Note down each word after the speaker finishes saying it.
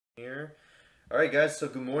here. All right, guys. So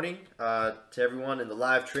good morning to everyone in the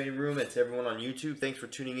live trading room and to everyone on YouTube. Thanks for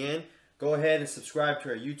tuning in. Go ahead and subscribe to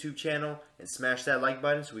our YouTube channel and smash that like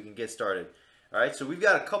button so we can get started. All right. So we've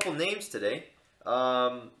got a couple names today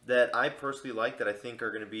that I personally like that I think are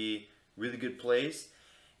going to be really good plays.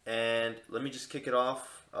 And let me just kick it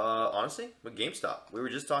off, honestly, with GameStop. We were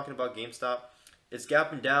just talking about GameStop. It's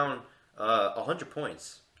gapping down 100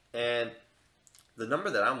 points. And the number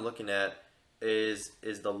that I'm looking at is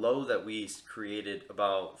the low that we created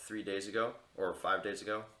about 3 days ago or 5 days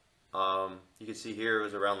ago. You can see here it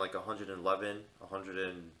was around like $111,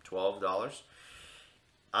 $112.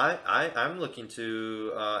 I'm looking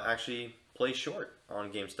to actually play short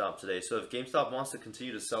on GameStop today. So if GameStop wants to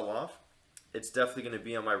continue to sell off, it's definitely going to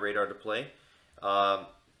be on my radar to play.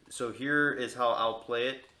 So here is how I'll play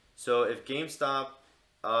it. So if GameStop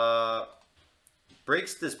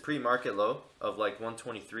breaks this pre-market low of like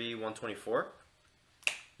 123, 124,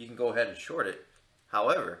 you can go ahead and short it.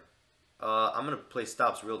 However, I'm going to play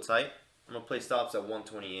stops real tight. I'm going to play stops at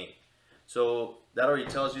 128. So that already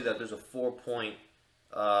tells you that there's a 4-point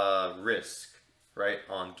risk, right,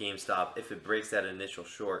 on GameStop if it breaks that initial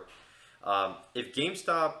short. If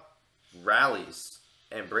GameStop rallies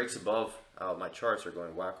and breaks above, my charts are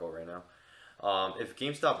going wacko right now. If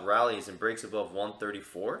GameStop rallies and breaks above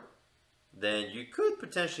 134, then you could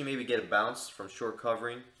potentially maybe get a bounce from short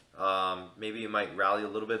covering. Maybe you might rally a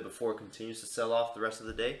little bit before it continues to sell off the rest of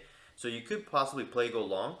the day. So you could possibly play go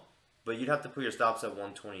long, but you'd have to put your stops at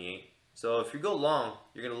 128. So if you go long,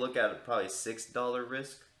 you're going to look at probably $6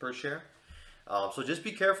 risk per share. So just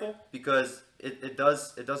be careful because it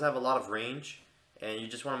does have a lot of range, and you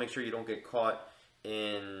just want to make sure you don't get caught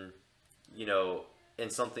in, you know, in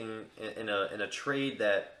something in a trade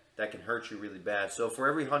that can hurt you really bad. So for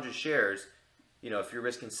every 100 shares, you know, if you're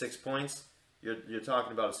risking 6 points, you're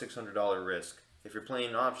talking about a $600 risk. If you're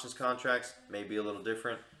playing options contracts, maybe a little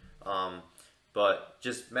different, but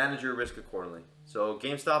just manage your risk accordingly. So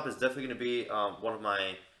GameStop is definitely going to be one of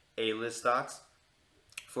my A-list stocks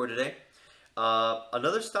for today.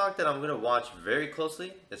 Another stock that I'm going to watch very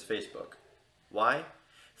closely is Facebook. Why?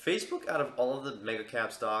 Facebook, out of all of the mega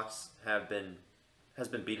cap stocks, has been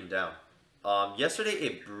beaten down. Yesterday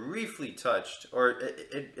it briefly touched, or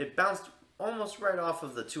it bounced almost right off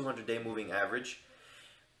of the 200-day moving average,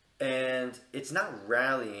 and it's not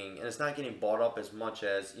rallying and it's not getting bought up as much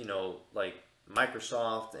as, you know, like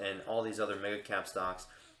Microsoft and all these other mega cap stocks.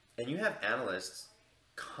 And you have analysts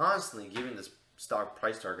constantly giving this stock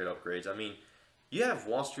price target upgrades. I mean, you have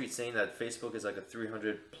Wall Street saying that Facebook is like a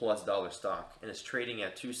 $300+ stock and it's trading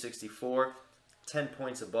at 264, 10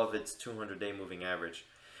 points above its 200-day moving average.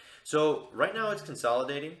 So right now it's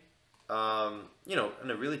consolidating, you know,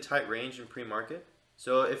 in a really tight range in pre-market.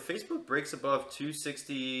 So if Facebook breaks above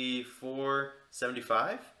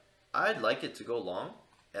 264.75, I'd like it to go long,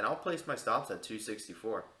 and I'll place my stops at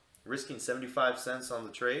 264, risking 75 cents on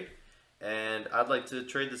the trade, and I'd like to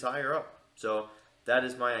trade this higher up. So that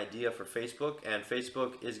is my idea for Facebook, and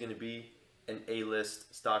Facebook is going to be an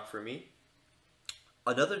A-list stock for me.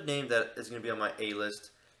 Another name that is going to be on my A-list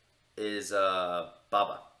is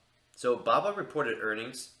Baba. So Baba reported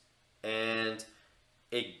earnings, and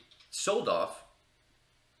it sold off.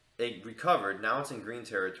 It recovered. Now it's in green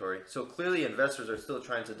territory. So clearly investors are still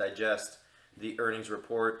trying to digest the earnings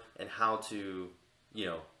report and how to, you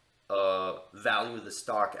know, value the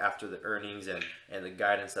stock after the earnings and the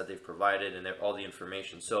guidance that they've provided and all the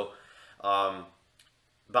information. So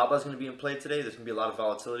Baba's going to be in play today. There's going to be a lot of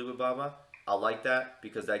volatility with Baba. I like that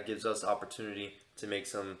because that gives us opportunity to make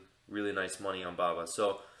some really nice money on Baba.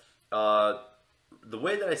 So the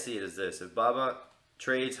way that I see it is this: if Baba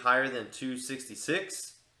trades higher than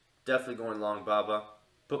 266, definitely going long Baba.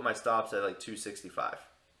 Put my stops at like 265.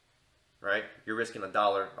 Right? You're risking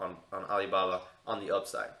 $1 on Alibaba on the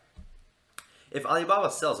upside. If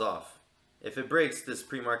Alibaba sells off, if it breaks this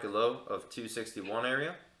pre-market low of 261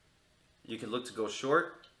 area, you can look to go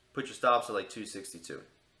short. Put your stops at like 262.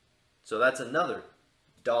 So that's another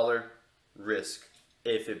 $1 risk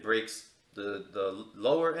if it breaks the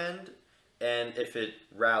lower end and if it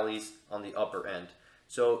rallies on the upper end.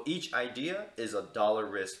 So each idea is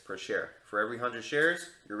 $1 risk per share. For every 100 shares,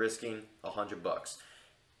 you're risking $100.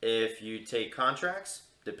 If you take contracts,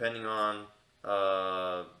 depending on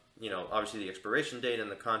you know, obviously the expiration date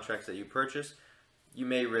and the contracts that you purchase, you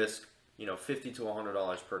may risk, you know, $50 to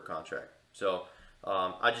 $100 per contract. So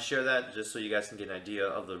I just share that just so you guys can get an idea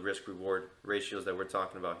of the risk-reward ratios that we're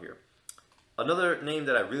talking about here. Another name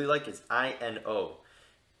that I really like is INO.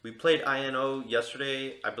 We played INO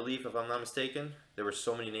yesterday, I believe, if I'm not mistaken. There were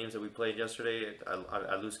so many names that we played yesterday,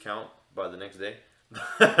 I lose count by the next day.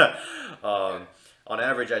 on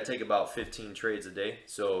average, I take about 15 trades a day,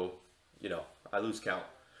 so you know I lose count.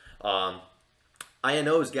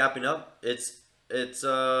 INO is gapping up. It's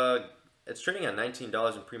trading at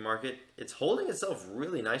 $19 in pre-market. It's holding itself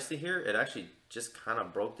really nicely here. It actually just kind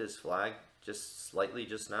of broke this flag just slightly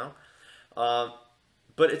just now.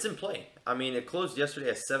 But it's in play. I mean, it closed yesterday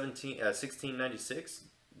at 1696,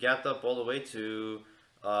 gapped up all the way to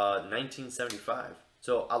 1975.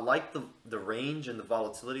 So I like the range and the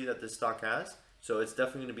volatility that this stock has. So it's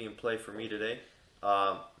definitely going to be in play for me today.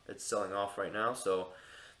 It's selling off right now. So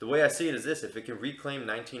the way I see it is this: if it can reclaim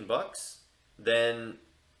 19 bucks, then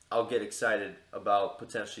I'll get excited about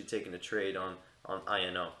potentially taking a trade on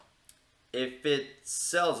INO. If it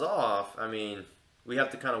sells off, I mean, we have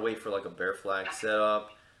to kind of wait for like a bear flag setup,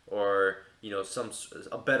 or you know,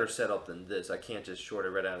 a better setup than this. I can't just short it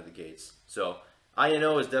right out of the gates. So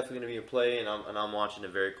INO is definitely going to be in play, and I'm watching it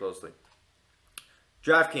very closely.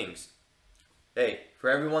 DraftKings. Hey, for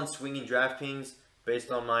everyone swinging DraftKings based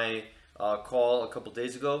on my call a couple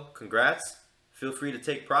days ago, congrats. Feel free to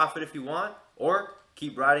take profit if you want, or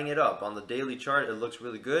keep riding it up. On the daily chart, it looks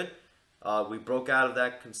really good. We broke out of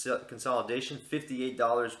that consolidation.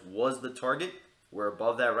 $58 was the target. We're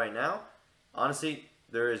above that right now. Honestly,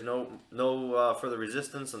 there is no further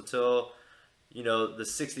resistance until, you know, the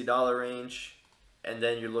 $60 range, and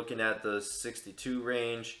then you're looking at the 62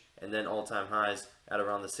 range, and then all-time highs at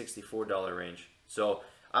around the $64 range. So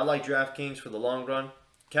I like DraftKings for the long run.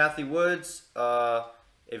 Kathy Woods, a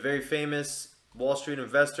very famous Wall Street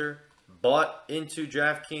investor, bought into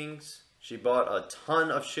DraftKings. She bought a ton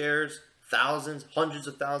of shares, thousands, hundreds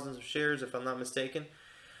of thousands of shares, if I'm not mistaken.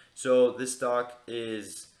 So this stock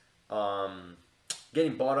is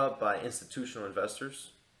getting bought up by institutional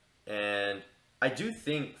investors. And I do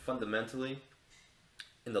think fundamentally,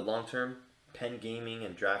 in the long term, Penn Gaming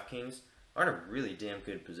and DraftKings are in a really damn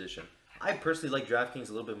good position. I personally like DraftKings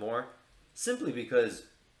a little bit more, simply because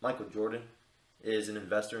Michael Jordan is an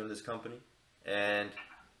investor in this company. And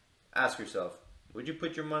ask yourself, would you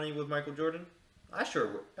put your money with Michael Jordan? I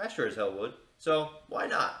sure as hell would. So why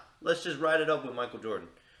not? Let's just ride it up with Michael Jordan.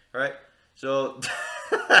 All right. So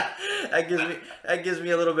that gives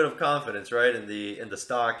me a little bit of confidence, right, in the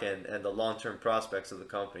stock and the long-term prospects of the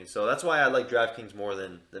company. So that's why I like DraftKings more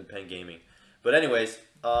than Penn Gaming. But anyways,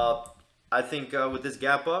 I think with this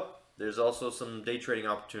gap up, there's also some day trading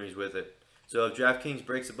opportunities with it. So if DraftKings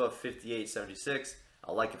breaks above 58.76,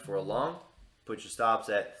 I like it for a long. Put your stops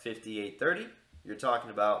at 58.30. You're talking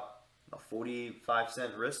about a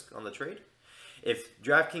 45-cent risk on the trade. If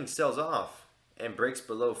DraftKings sells off and breaks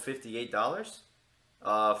below $58,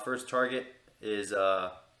 first target is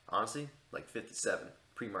honestly like 57,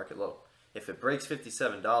 pre-market low. If it breaks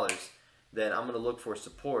 $57, then I'm going to look for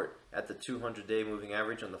support at the 200-day moving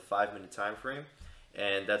average on the 5-minute time frame,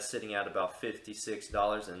 and that's sitting at about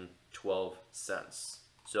 $56.12.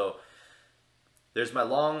 So there's my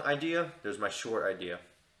long idea, there's my short idea.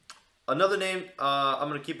 Another name I'm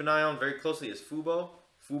going to keep an eye on very closely is Fubo.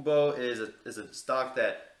 Fubo is a stock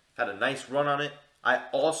that had a nice run on it. I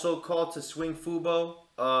also called to swing Fubo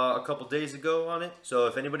a couple days ago on it. So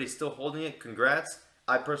if anybody's still holding it, congrats.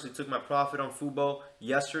 I personally took my profit on Fubo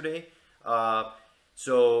yesterday.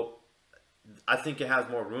 So I think it has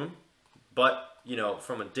more room. But, you know,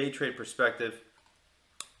 from a day trade perspective,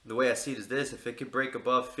 the way I see it is this: if it could break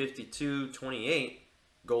above 52.28,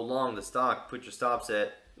 go long the stock. Put your stops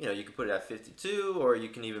at, you know, you can put it at 52, or you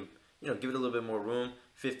can even, you know, give it a little bit more room,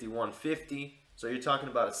 51.50. So you're talking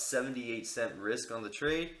about a 78-cent risk on the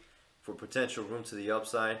trade for potential room to the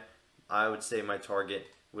upside. I would say my target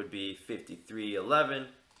would be 53.11,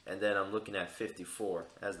 and then I'm looking at 54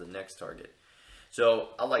 as the next target.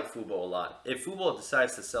 So I like Fubo a lot. If Fubo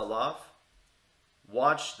decides to sell off,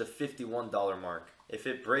 watch the $51 mark. If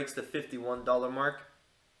it breaks the $51 mark,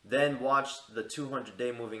 then watch the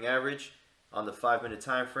 200-day moving average on the 5-minute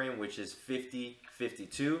time frame, which is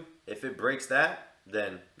 50.52. If it breaks that,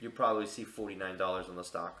 then you probably see $49 on the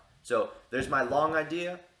stock. So there's my long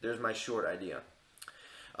idea, there's my short idea.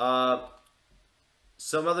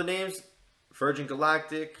 Some other names: Virgin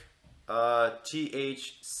Galactic, THCB,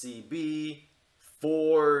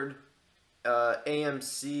 Ford,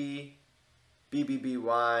 AMC,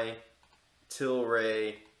 BBBY,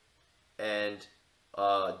 Tilray, and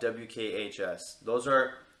WKHS. Those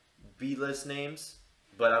are B-list names,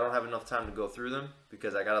 but I don't have enough time to go through them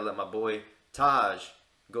because I gotta let my boy Taj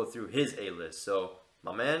go through his A-list. So,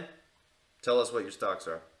 my man, tell us what your stocks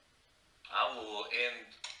are. I will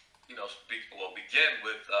begin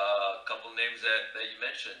with a couple of names that you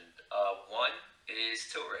mentioned. One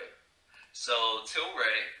is Tilray. So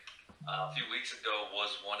Tilray a few weeks ago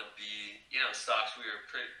was one of the stocks we were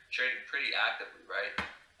trading pretty actively, right?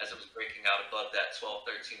 As it was breaking out above that $12,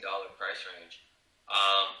 $13 price range.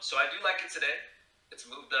 So I do like it today. It's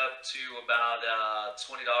moved up to about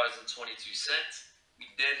 $20.22. We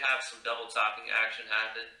did have some double topping action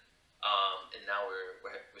happen, and now we're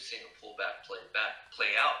seeing a pullback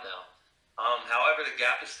play out now. However, the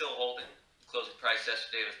gap is still holding. The closing price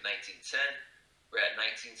yesterday was 1910. We're at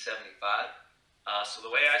 1975. So the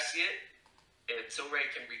way I see it, if Tilray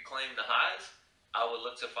can reclaim the highs, I would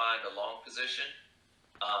look to find a long position.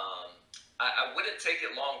 I wouldn't take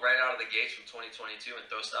it long right out of the gates from 2022 and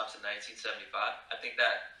throw stops at 1975. I think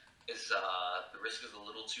that is the risk is a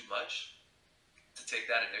little too much to take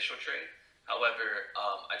that initial trade. However,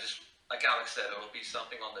 I just, like Alex said, it'll be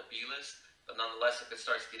something on the B list. But nonetheless, if it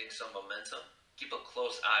starts getting some momentum, keep a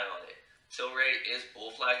close eye on it. Tilray is bull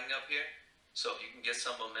flagging up here. So if you can get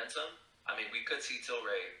some momentum, I mean, we could see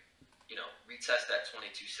Tilray, retest that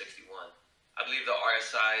 2261. I believe the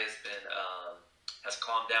RSI has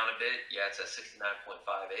calmed down a bit. Yeah, it's at 69.58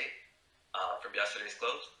 from yesterday's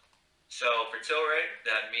close. So for Tilray,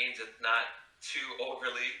 that means it's not too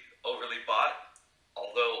overly bought.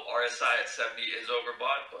 Although RSI at 70 is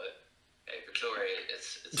overbought, but hey, for Tilray,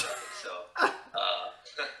 it's nothing. So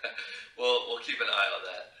we'll keep an eye on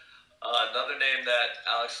that. Another name that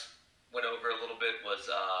Alex went over a little bit was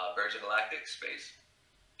Virgin Galactic, Space.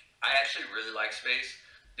 I actually really like Space.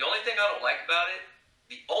 The only thing I don't like about it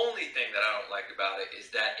is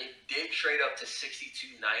that it did trade up to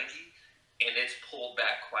 62.90 and it's pulled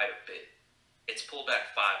back quite a bit. It's pulled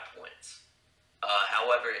back 5 points.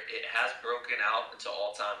 However, it has broken out into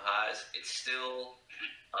all-time highs. It's still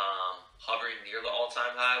hovering near the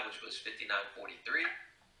all-time high, which was 59.43.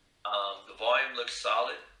 The volume looks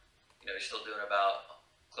solid. You're still doing about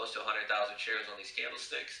close to 100,000 shares on these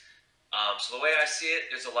candlesticks. So the way I see it,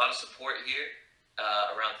 there's a lot of support here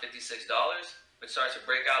around $56. If it starts to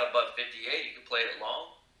break out above 58, you can play it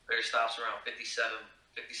long. Better stops around $57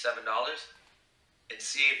 and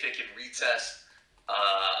see if it can retest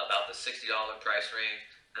about the $60 price range.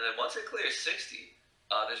 And then once it clears 60,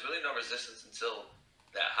 there's really no resistance until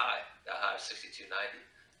that high of 62.90.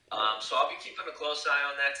 So I'll be keeping a close eye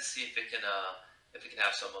on that to see if it can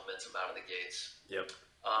have some momentum out of the gates. Yep.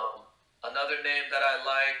 Another name that I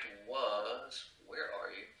liked was, where are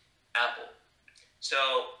you? Apple. So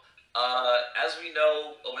as we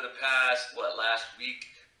know, over the past last week,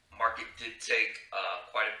 market did take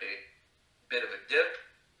quite a bit of a dip.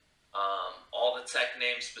 All the tech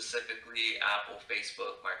names, specifically Apple,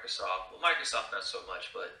 Facebook, Microsoft. Well, Microsoft not so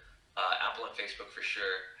much, but Apple and Facebook for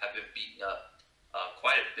sure have been beaten up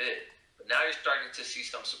quite a bit. But now you're starting to see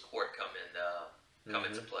some support come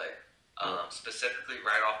into play. Specifically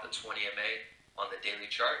right off the 20 MA on the daily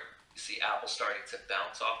chart. You see Apple starting to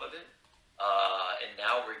bounce off of it. And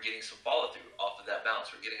now we're getting some follow through off of that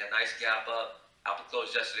bounce. We're getting a nice gap up. Apple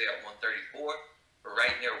closed yesterday at 134. We're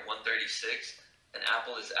right near 136. And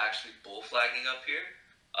Apple is actually bull flagging up here.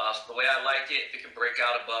 So the way I like it, if it can break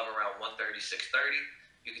out above around 136.30,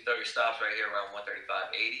 you can throw your stops right here around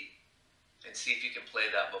 135.80 and see if you can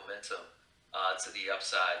play that momentum to the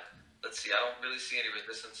upside. Let's see, I don't really see any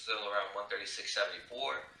resistance until around 136.74.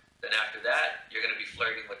 Then after that, you're going to be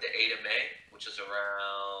flirting with the 8 MA, which is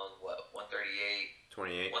around, 138?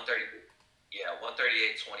 28. 130, yeah,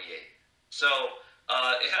 138.28. So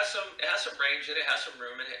it has some range in it, has some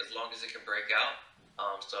room in it, as long as it can break out.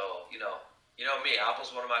 So, you know me, Apple's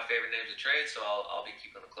one of my favorite names to trade, so I'll be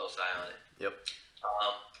keeping a close eye on it. Yep.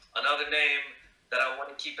 Another name that I want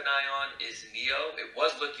to keep an eye on is NIO. It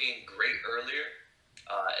was looking great earlier.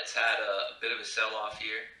 It's had a bit of a sell-off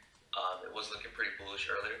here. It was looking pretty bullish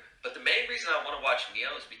earlier. But the main reason I want to watch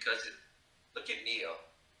NIO is because, look at NIO.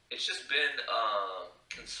 It's just been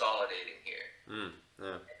consolidating here.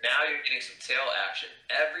 Yeah. Now you're getting some tail action.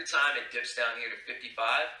 Every time it dips down here to 55,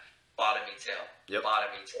 bottoming tail. Yep.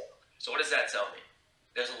 Bottoming tail. So what does that tell me?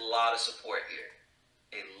 There's a lot of support here.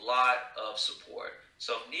 A lot of support.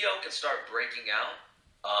 So if NIO can start breaking out,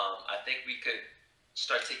 I think we could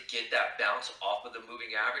start to get that bounce off of the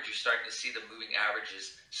moving average. You're starting to see the moving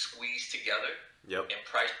averages squeeze together. Yep. And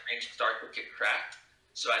price range start to get cracked.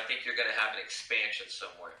 So I think you're going to have an expansion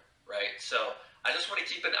somewhere, right? So I just want to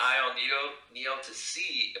keep an eye on NIO to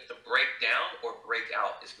see if the breakdown or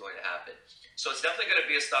breakout is going to happen. So it's definitely going to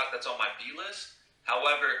be a stock that's on my B list.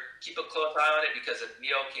 However, keep a close eye on it, because if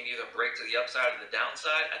NIO can either break to the upside or the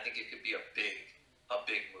downside, I think it could be a big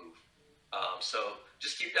move. So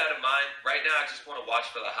just keep that in mind. Right now, I just want to watch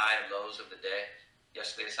for the high and lows of the day.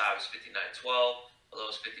 Yesterday's high was 59.12. The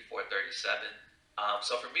low is 54.37.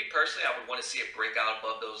 So for me personally, I would want to see it break out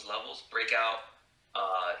above those levels, break out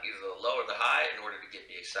either the low or the high in order to get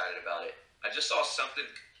me excited about it. I just saw something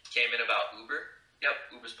came in about Uber.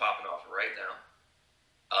 Yep, Uber's popping off right now.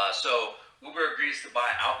 So Uber agrees to buy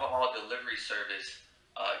alcohol delivery service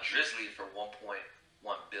Drizzly for 1.1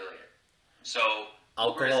 billion. So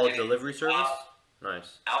Alcohol delivery service.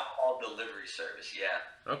 Nice. Alcohol delivery service, yeah.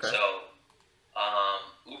 Okay. So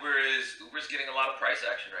Uber's getting a lot of price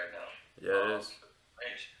action right now. Yeah, it is.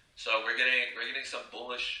 So we're getting some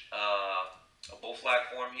bullish a bull flag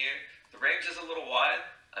form here. The range is a little wide.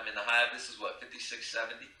 I mean, the high of this is what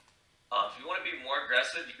 56.70. If you want to be more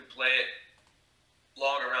aggressive, you can play it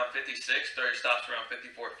long around 56, 30 stops around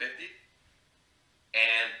 54.50,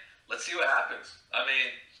 and let's see what happens. I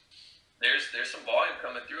mean, there's some volume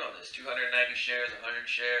coming through on this. 290 shares, 100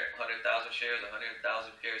 shares, 100,000 shares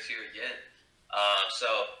here again. So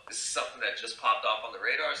this is something that just popped off on the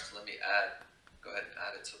radar. So let me go ahead and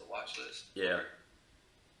add it to the watch list. Yeah.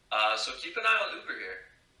 So keep an eye on Uber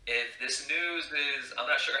here. If this news is, I'm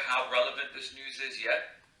not sure how relevant this news is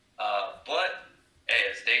yet, but hey,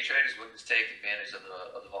 as day traders, we just take advantage of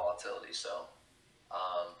the volatility. So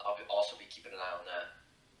I'll also be keeping an eye on that.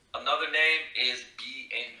 Another name is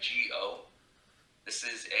BNGO. This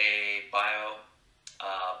is a bio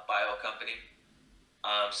company.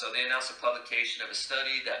 So they announced the publication of a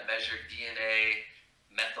study that measured DNA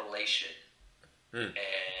methylation.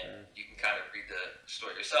 And you can kind of read the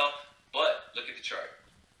story yourself, but look at the chart.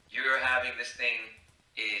 You're having this thing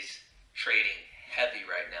is trading heavy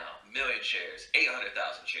right now. 1 million shares, 800,000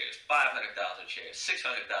 shares, 500,000 shares,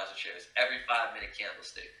 600,000 shares, every 5-minute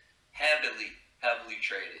candlestick. Heavily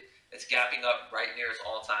traded. It's gapping up right near its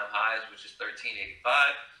all-time highs, which is 1385.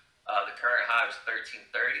 The current high is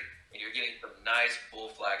 1330, and you're getting some nice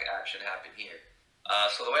bull flag action happen here.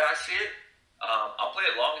 So the way I see it, I'll play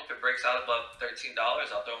it long if it breaks out above $13.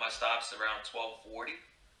 I'll throw my stops around 1240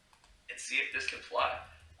 and see if this can fly.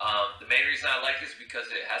 The main reason I like it is because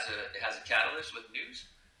it has a catalyst with news,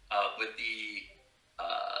 with the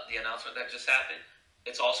announcement that just happened.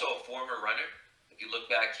 It's also a former runner. If you look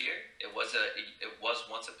back here, it was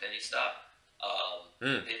once a penny stock.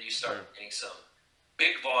 Then you start getting some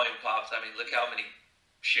big volume pops. I mean, look how many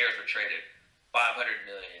shares were traded: 500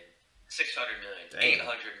 million, 600 million, 800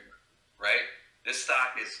 million, right? This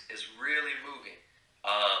stock is really moving.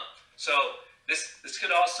 So this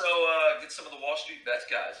could also get some of the Wall Street bets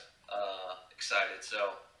guys excited.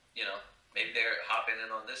 So maybe they're hopping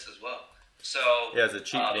in on this as well. So yeah, it's a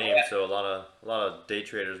cheap name, so a lot of day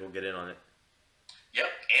traders will get in on it. Yep,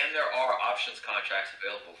 and there are options contracts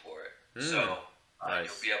available for it. So nice.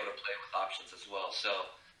 You'll be able to play with options as well. So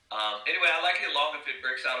anyway, I like it long if it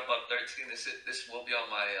breaks out above 13. This will be on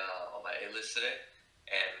my A list today,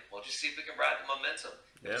 and we'll just see if we can ride the momentum.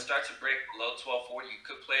 If it starts to break below 1240, you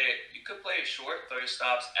could play it short, 30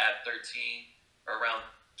 stops at 13 or around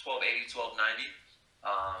 1280, 1290,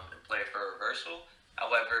 and play it for a reversal.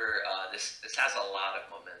 However, this has a lot of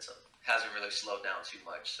momentum. It hasn't really slowed down too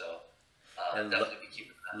much, so and definitely be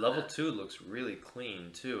keeping that. Level 2 looks really clean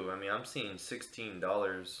too. I mean, I'm seeing $16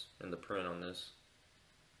 in the print on this.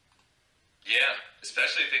 Yeah,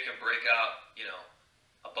 especially if it can break out,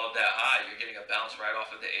 above that high. You're getting a bounce right off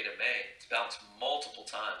of the 8 of May. It's bounced multiple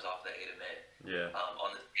times off the 8 of May. Yeah.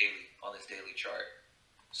 On this daily chart.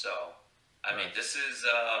 So, I mean, this is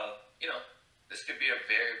this could be a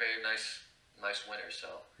very, very nice winner.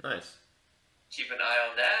 So nice. Keep an eye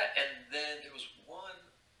on that. And then there was one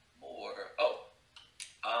more.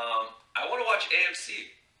 I want to watch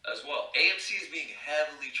AMC as well. AMC is being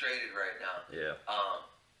heavily traded right now. Yeah.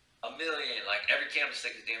 1 million, like every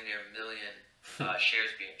candlestick is damn near 1 million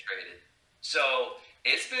shares being traded. So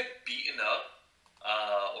it's been beaten up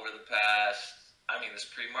over the past. I mean, this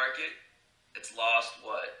pre-market, it's lost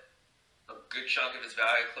a good chunk of its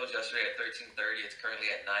value. It closed yesterday at 1330. It's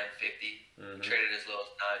currently at 950. Traded as low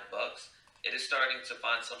as $9. It is starting to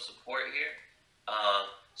find some support here.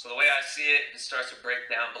 So the way I see it, it starts to break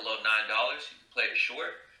down below $9. You can play it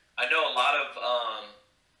short. I know a lot of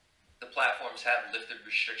the platforms have lifted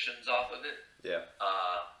restrictions off of it. Yeah.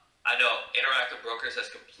 I know Interactive Brokers has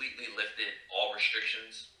completely lifted all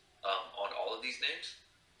restrictions on all of these names.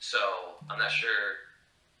 So I'm not sure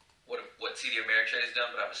what TD Ameritrade has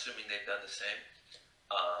done, but I'm assuming they've done the same.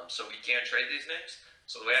 So we can trade these names.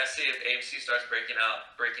 So the way I see it, if AMC starts breaking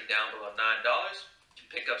down below $9, you can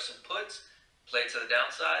pick up some puts, play it to the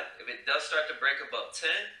downside. If it does start to break above 10,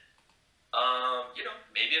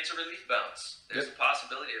 maybe it's a relief bounce. There's a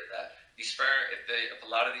possibility of that. These if a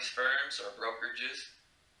lot of these firms or brokerages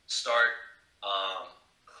start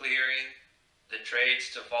clearing the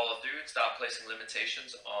trades to follow through and stop placing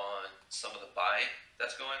limitations on some of the buying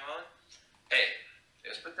that's going on, hey,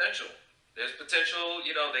 there's potential. there's potential.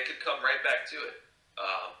 They could come right back to it.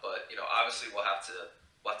 But obviously we'll have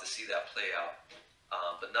to see that play out.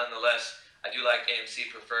 But nonetheless, I do like AMC,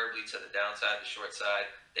 preferably to the downside, the short side.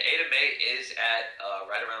 The AMA is at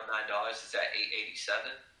right around $9. It's at 887.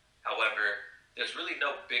 However, there's really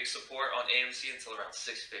no big support on AMC until around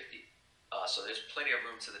 650. So there's plenty of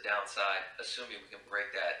room to the downside, assuming we can break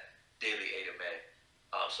that daily AMA.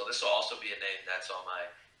 So this will also be a name that's on my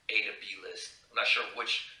A to B list. I'm not sure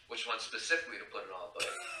which one specifically to put it on, but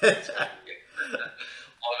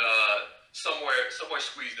on somewhere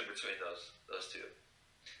squeezed in between those two.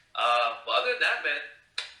 But other than that, man,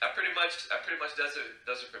 that pretty much does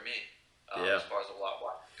it for me. Yeah. As far as the watch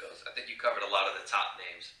goes, I think you covered a lot of the top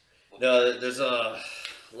names. No, there's a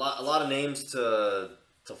lot of names to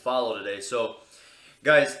follow today. So,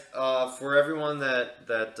 guys, for everyone that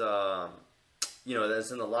that's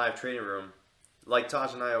in the live training room, like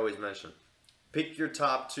Taj and I always mention, pick your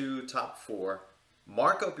top 2, top 4,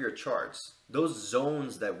 mark up your charts. Those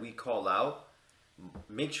zones that we call out,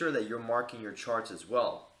 make sure that you're marking your charts as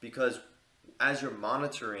well, because as you're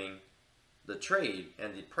monitoring the trade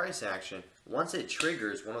and the price action, once it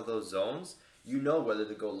triggers one of those zones, you know whether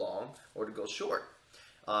to go long or to go short.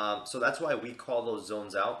 So that's why we call those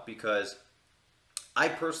zones out, because I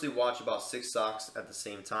personally watch about 6 stocks at the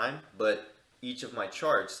same time, but each of my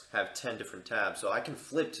charts have 10 different tabs. So I can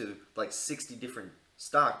flip to like 60 different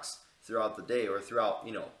stocks throughout the day or throughout,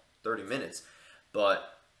 30 minutes. But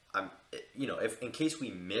if in case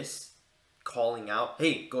we miss calling out,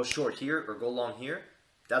 hey, go short here or go long here,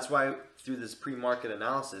 that's why through this pre-market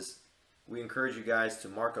analysis, we encourage you guys to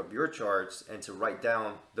mark up your charts and to write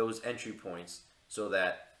down those entry points, so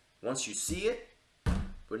that once you see it,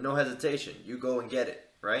 with no hesitation, you go and get it,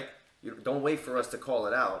 right? You don't wait for us to call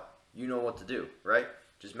it out. You know what to do, right?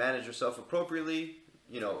 Just manage yourself appropriately,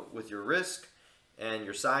 with your risk and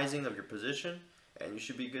your sizing of your position, and you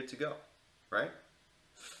should be good to go, right?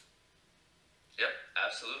 Yep,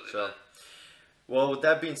 absolutely. So, well, with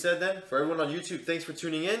that being said then, for everyone on YouTube, thanks for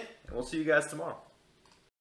tuning in, and we'll see you guys tomorrow.